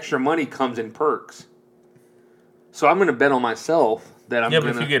extra money comes in perks. So I'm going to bet on myself that I'm Yeah,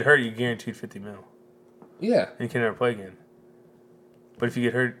 going but to. if you get hurt, you're guaranteed 50 mil, Yeah. and you can never play again. But if you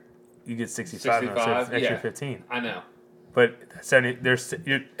get hurt, you get 65 mil, so 65, it's extra yeah. 15. I know. But 70,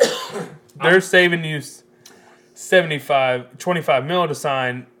 they're saving you 25 mil to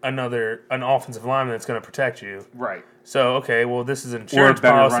sign an offensive lineman that's going to protect you. Right. So okay, well this is an Or a insurance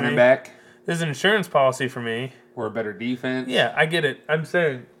better policy. running back. This is an insurance policy for me. Or a better defense. Yeah, I get it. I'm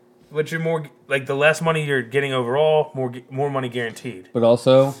saying, but you're more like the less money you're getting overall, more money guaranteed. But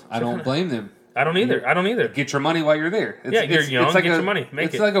also, I don't blame them. I don't either. Get your money while you're there. Yeah, you're young, It's like get your money, make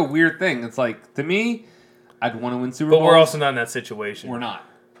it's it. like a weird thing. It's like, to me, I'd want to win Super But Bowls. we're also not in that situation. We're not.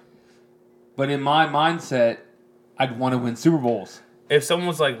 But in my mindset, I'd want to win Super Bowls. If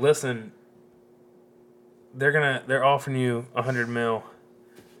someone's like, listen, they're offering you $100 mil,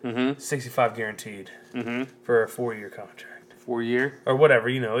 Mm-hmm. 65 guaranteed Mm-hmm. for a 4-year contract 4-year. or whatever.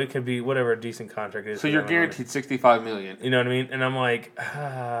 It could be whatever a decent contract is. So for you're that amount of money. guaranteed $65 million. You know what I mean? And I'm like,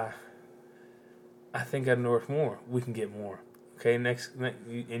 I think I'm worth more. We can get more. Okay, next and Well,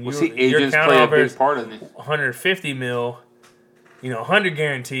 your see, agents counter play a offers big part in it. 150 mil, 100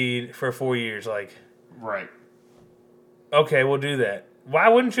 guaranteed for 4 years. Like, Right. okay, we'll do that. Why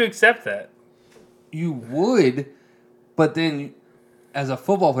wouldn't you accept that? You would, but then as a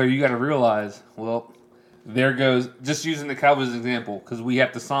football player, you got to realize, well, there goes, just using the Cowboys as an example, because we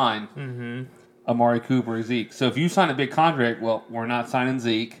have to sign Amari Cooper or Zeke. So if you sign a big contract, well, we're not signing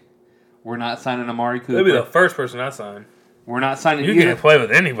Zeke. We're not signing Amari Cooper. It'll be the first person I sign. We're not signing You either. can't play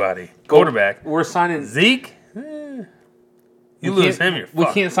with anybody. Quarterback. We're signing Zeke? You lose him, you're We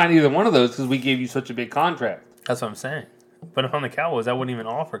fucked. can't sign either one of those because we gave you such a big contract. That's what I'm saying. But if I'm the Cowboys, I wouldn't even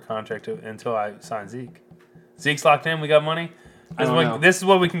offer a contract until I sign Zeke. Zeke's locked in. We got money. This is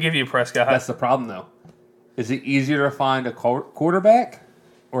what we can give you, Prescott. That's the problem, though. Is it easier to find a quarterback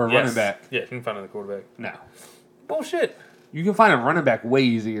or a running back? Yeah, you can find another quarterback. No. Bullshit. You can find a running back way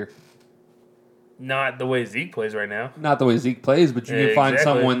easier. Not the way Zeke plays right now. Not the way Zeke plays, but you can find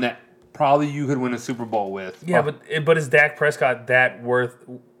Exactly. someone that probably you could win a Super Bowl with. Yeah, but is Dak Prescott that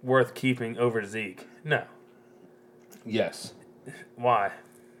worth keeping over Zeke? No. Yes. Why?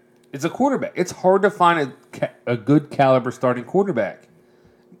 It's a quarterback. It's hard to find a good caliber starting quarterback.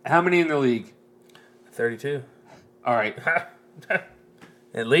 How many in the league? 32. All right.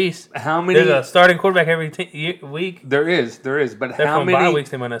 At least. How many? There's a starting quarterback every week. There is. But Except how from many? bye weeks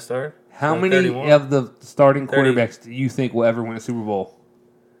they might not start. How Like many 31. of the starting 30. quarterbacks do you think will ever win a Super Bowl?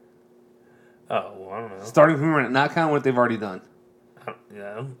 Oh, well, I don't know. Starting from right, not counting what they've already done. I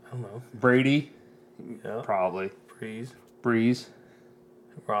don't know. Brady, Yeah. probably. Breeze. Breeze,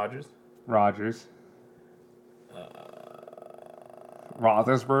 Rodgers. Rodgers,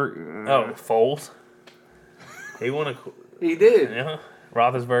 Roethlisberger. Oh, Foles. He won a... He did. Yeah.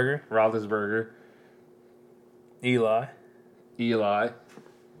 Roethlisberger. Roethlisberger, Eli. Eli,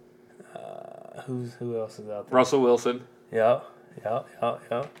 Who else is out there? Russell Wilson. Yep.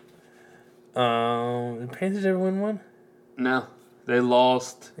 The Panthers ever win one? No, they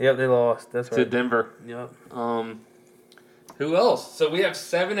lost Yep, they lost. That's to right. Denver. Yep. Who else? So we have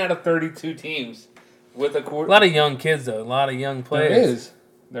 7 out of 32 teams with a A quarter. lot of young kids, though. A lot of young players.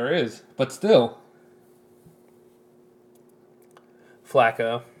 There is, but still,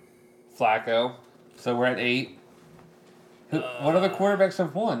 Flacco. So we're at 8. What other quarterbacks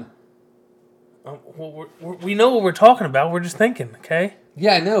have won? Well, we know what we're talking about. We're just thinking, okay?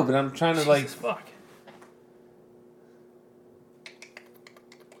 Yeah, I know, but I'm trying to Jesus, fuck.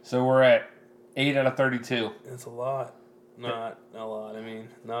 So we're at 8 out of 32. It's a lot. Not a lot. I mean,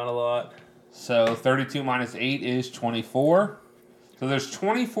 not a lot. So 32 minus 8 is 24. So there's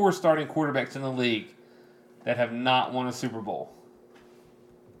 24 starting quarterbacks in the league that have not won a Super Bowl.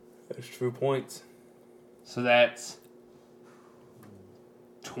 There's true points. So that's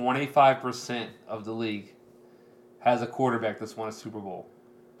 25% of the league has a quarterback that's won a Super Bowl.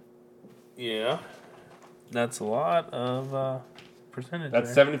 Yeah. That's a lot of percentage.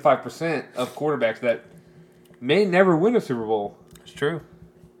 That's there. 75% of quarterbacks that may never win a Super Bowl. It's true.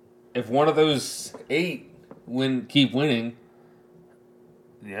 If one of those 8 keep winning,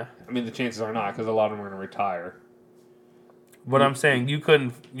 Yeah. I mean the chances are not because a lot of them are going to retire. But I'm saying you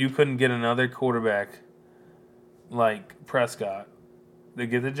couldn't get another quarterback like Prescott to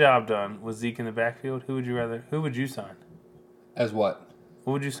get the job done with Zeke in the backfield. Who would you sign? As what?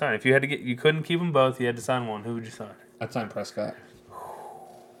 Who would you sign? If you couldn't keep them both, you had to sign one. Who would you sign? I'd sign Prescott.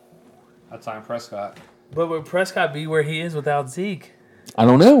 But would Prescott be where he is without Zeke? I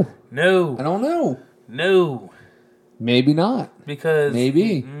don't know. No. I don't know. No. Maybe not. Because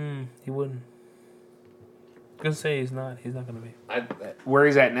Maybe. he wouldn't. I'm gonna say he's not. He's not gonna be. Where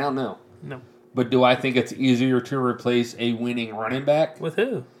he's at now, no. No. But do I think it's easier to replace a winning running back With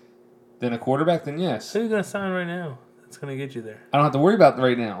who? than a quarterback? Then yes. Who are you gonna sign right now? That's gonna get you there. I don't have to worry about it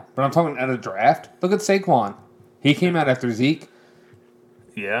right now. But I'm talking at a draft. Look at Saquon. He came out after Zeke.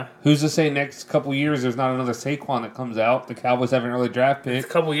 Yeah. Who's to say next couple years there's not another Saquon that comes out? The Cowboys have an early draft It's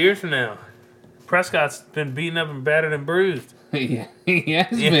pick. a couple years from now. Prescott's been beaten up and battered and bruised. Yeah, he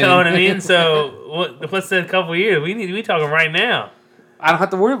has You been. know what I mean? So what's that couple years? We talking right now. I don't have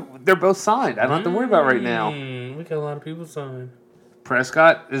to worry. They're both signed. I don't have to worry about right now. We got a lot of people signed.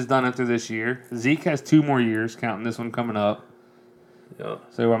 Prescott is done after this year. Zeke has 2 more years, counting this one coming up. Yeah.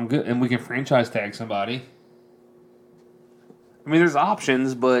 So I'm good, and we can franchise tag somebody. I mean, there's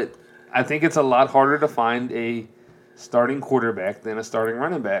options, but I think it's a lot harder to find a starting quarterback than a starting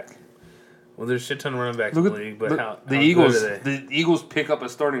running back. Well, there's a shit ton of running backs in the league, but how the how Eagles? good are they? The Eagles pick up a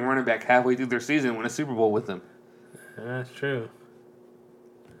starting running back halfway through their season and win a Super Bowl with them. That's true.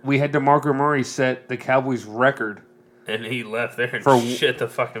 We had DeMarco Murray set the Cowboys' record And he left there and For- shit the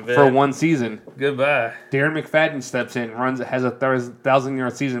fucking bed. for one season. Goodbye. Darren McFadden steps in, has a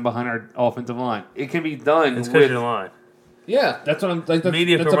 1,000-yard season behind our offensive line. It can be done It's because with. your line. Yeah, that's what I'm like. That's,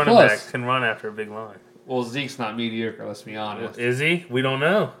 Mediocre that's a running plus. backs can run after a big line. Well, Zeke's not mediocre. Let's be honest. Is he? We don't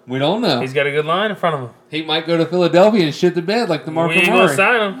know. We don't know. He's got a good line in front of him. He might go to Philadelphia and shit the bed like DeMarco We ain't Murray. gonna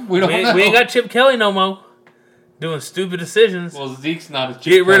sign him. We don't know. We ain't got Chip Kelly no more. Doing stupid decisions. Well, Zeke's not a chip.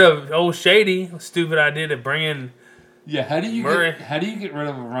 Get rid of old Shady. Stupid idea to bring in. Yeah, how do you Murray. get rid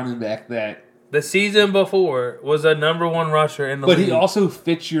of a running back that? The season before was a number one rusher in the But league. he also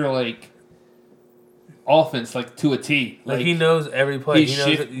fits your offense to a T. Like he knows every play. He's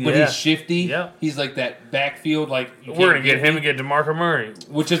He knows but he's shifty. Yeah. He's like that backfield. We're gonna get him and get DeMarco Murray.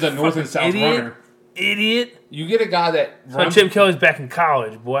 which is a north and south idiot. runner. Idiot. You get a guy that So runs. Chip Kelly's back in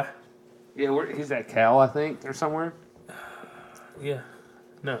college, boy. Yeah, he's at Cal, I think, or somewhere. Yeah.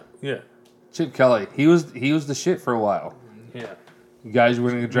 No. Yeah. Chip Kelly. He was the shit for a while. Yeah. You guys were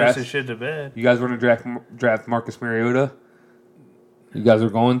going to Draft draft. his shit to bed. You guys were going to draft Marcus Mariota. You guys were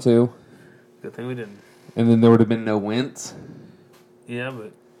going to, Good thing we didn't. and then there would have been no Wentz. Yeah,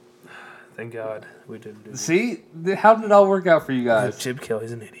 but thank God we didn't do that. See, how did it all work out for you guys? Chip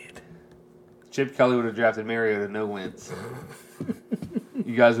Kelly's an idiot. Chip Kelly would have drafted Mariota, no Wentz.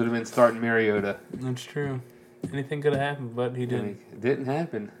 You guys would have been starting Mariota. That's true. Anything could have happened, but he And didn't. it didn't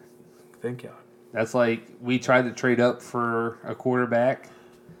happen. Thank God. That's like we tried to trade up for a quarterback,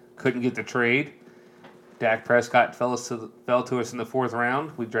 couldn't get the trade. Dak Prescott fell to us in the 4th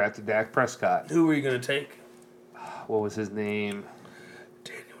round. We drafted Dak Prescott. Who were you going to take? What was his name?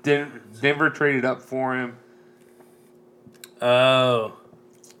 Daniel. Denver traded up for him. Oh.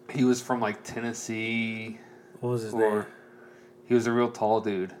 He was from Tennessee. What was his name? He was a real tall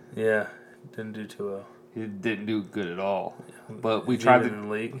dude. Yeah. Didn't do too well. He didn't do good at all. But we Is he tried even to. in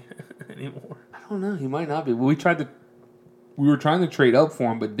the league anymore. I don't know. He might not be. We tried to. We were trying to trade up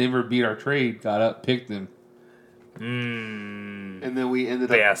for him, but Denver beat our trade. Got up, picked him, and then we ended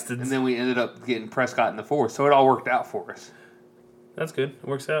Bastards. up. And then we ended up getting Prescott in the 4th. So it all worked out for us. That's good. It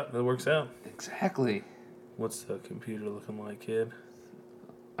works out. It works out. Exactly. What's the computer looking like, kid?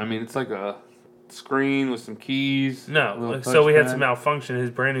 I mean, it's like a screen with some keys. a No. little So we had touchpad. some malfunction. His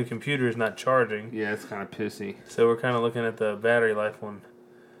brand new computer is not charging. Yeah, it's kind of pissy. So we're kind of looking at the battery life one.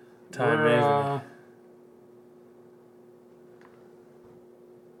 Time measurement.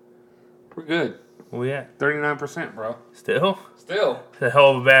 We're good. Where we at? 39%, bro. Still? Still. It's a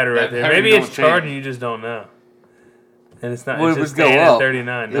hell of a battery right That there. battery Maybe it's don't change. charging, you just don't know. And it's not. Well, it's it just would go staying at up.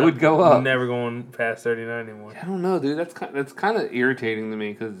 39. It would go up. Never going past 39 anymore. I don't know, dude. That's kind of irritating to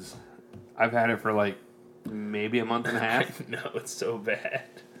me because I've had it for maybe a month and a half. No, it's so bad.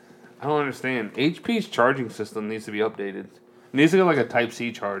 I don't understand. HP's charging system needs to be updated. It needs to go a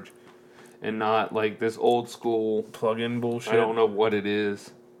Type-C charge and not this old school. Plug-in bullshit. I don't know what it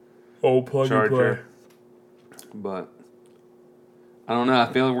is. Old plug-in Charger. But I don't know.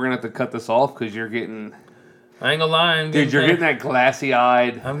 I feel like we're gonna have to cut this off because you're getting. I ain't gonna lie, Dude, you're getting that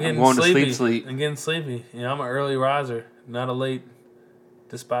glassy-eyed. I'm getting going sleepy. to sleep. I'm getting sleepy. I'm an early riser, not a late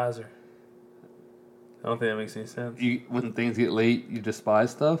despiser. I don't think that makes any sense. When things get late, you despise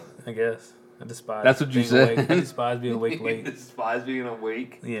stuff. I guess I despise. That's what you being said. awake. I despise being awake You late. despise being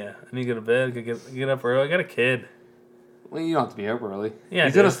awake. Yeah, I need to go to bed. Get up early. I got a kid. Well, you don't have to be up early. Yeah,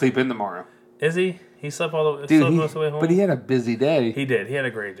 he's I do. gonna sleep in tomorrow. Is he? He slept all the Dude, slept most of the way home. but he had a busy day. He did. He had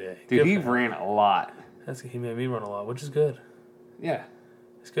a great day. Dude, Good he for him. ran a lot. He made me run a lot, which is good. Yeah.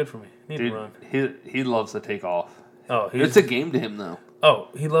 It's good for me. Need Dude, to run. he loves to take off. Oh, It's a game to him, though.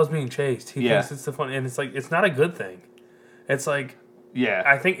 he loves being chased. He Yeah. thinks it's the fun, and it's not a good thing. It's Yeah.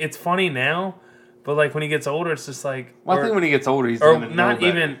 I think it's funny now, but when he gets older, it's just I think when he gets older, he's or gonna know not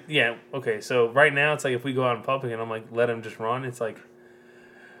better. even. Yeah, okay. So right now, it's if we go out in public and I'm let him just run. It's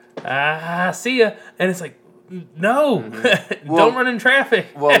see ya, and it's no, Well- don't run in traffic.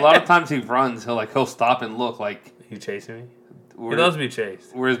 Well, a lot of times he runs. He'll stop and look You chasing me? He where, loves to be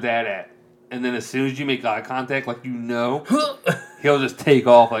chased. where's Dad at? And then as soon as you make eye contact, he'll just take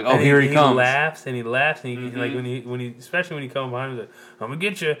off. And Here he comes. He laughs and he laughs and he, when he especially when he comes behind, he's like, "I'm gonna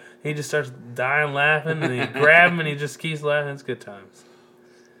get you." He just starts dying laughing and he grab him and he just keeps laughing. It's good times.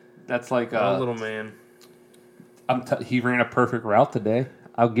 That's Oh, little man. he ran a perfect route today.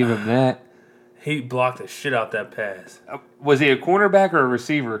 I'll give him that. He blocked the shit out that pass. Was he a cornerback or a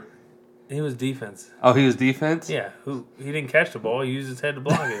receiver? He was defense. Oh, he was defense? Yeah, he didn't catch the ball. He used his head to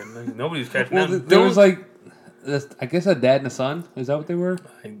block it. Nobody's catching Well, that. there was I guess a dad and a son. Is that what they were?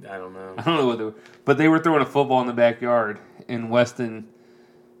 I don't know. I don't know what they were. But they were throwing a football in the backyard. And Weston,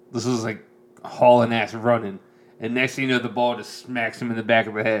 this was like hauling ass running. And next thing you know, the ball just smacks him in the back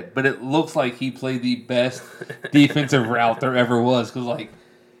of the head. But it looks like he played the best defensive route there ever was. Because, like,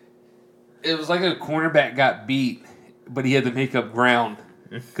 it was like a cornerback got beat, but he had to make up ground.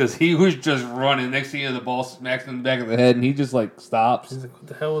 Because he was just running. Next thing you know, the ball smacks him in the back of the head, and he just, like, stops. He's like, what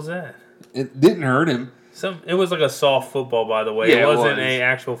the hell was that? It didn't hurt him. It was like a soft football, by the way. Yeah, it wasn't it was. a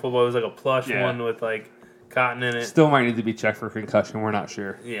actual football. It was like a plush Yeah. one with, like, cotton in it. Still might need to be checked for concussion. We're not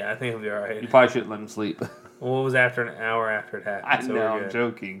sure. Yeah, I think he'll be all right. You probably shouldn't let him sleep. Well, it was after an hour after it happened. I so know, we're I'm good.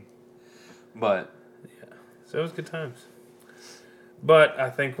 joking. But So it was good times. But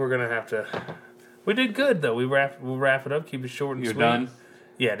I think we're gonna have to. We did good though. We'll wrap it up. Keep it short and you're sweet. done?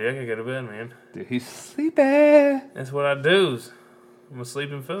 Yeah, dude. I gotta go to bed, man. Dude, he's sleeping. That's what I do. I'm a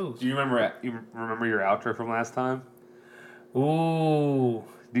sleeping fool. Do you remember your outro from last time? Ooh,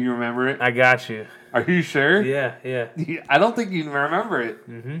 Do you remember it? I got you. Are you sure? Yeah. I don't think you remember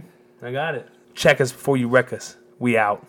it. I got it. Check us before you wreck us. We out.